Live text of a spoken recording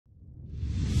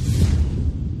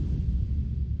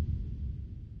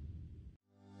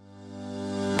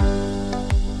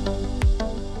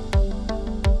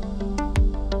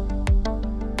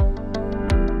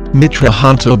Mitra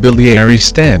Honto Biliary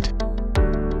Stent.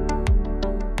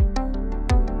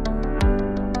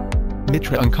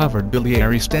 Mitra uncovered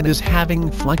biliary stent is having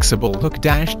flexible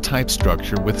hook-type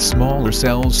structure with smaller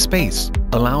cell space,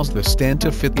 allows the stent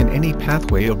to fit in any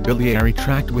pathway of biliary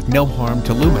tract with no harm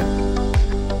to lumen.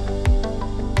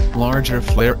 Larger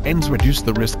flare ends reduce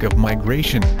the risk of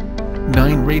migration.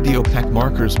 9 radiopaque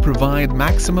markers provide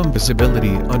maximum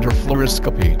visibility under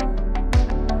fluoroscopy.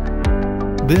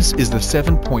 This is the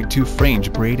 7.2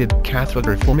 French braided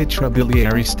catheter for Mitra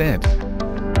biliary stent.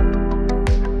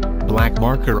 Black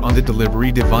marker on the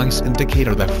delivery device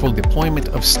indicator the full deployment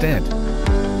of stent.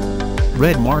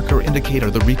 Red marker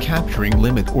indicator the recapturing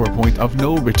limit or point of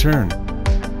no return.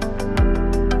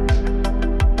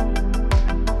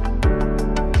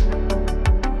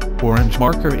 Orange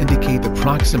marker indicate the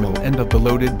proximal end of the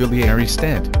loaded biliary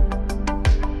stent.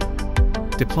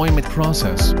 Deployment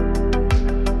process.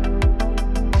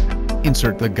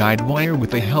 Insert the guide wire with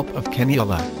the help of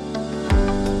cannula.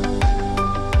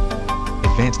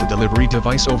 Advance the delivery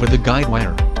device over the guide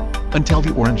wire until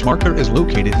the orange marker is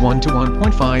located 1 to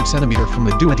 1.5 cm from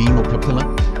the duodenal papilla.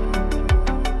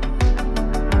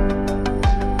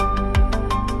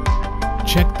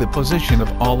 Check the position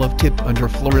of olive tip under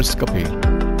fluoroscopy.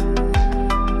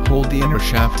 Hold the inner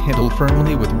shaft handle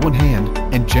firmly with one hand,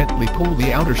 and gently pull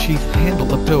the outer sheath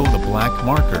handle up to the black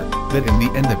marker, that in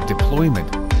the end of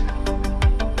deployment.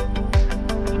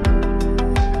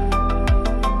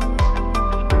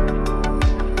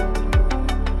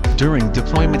 During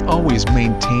deployment always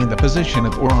maintain the position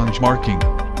of orange marking.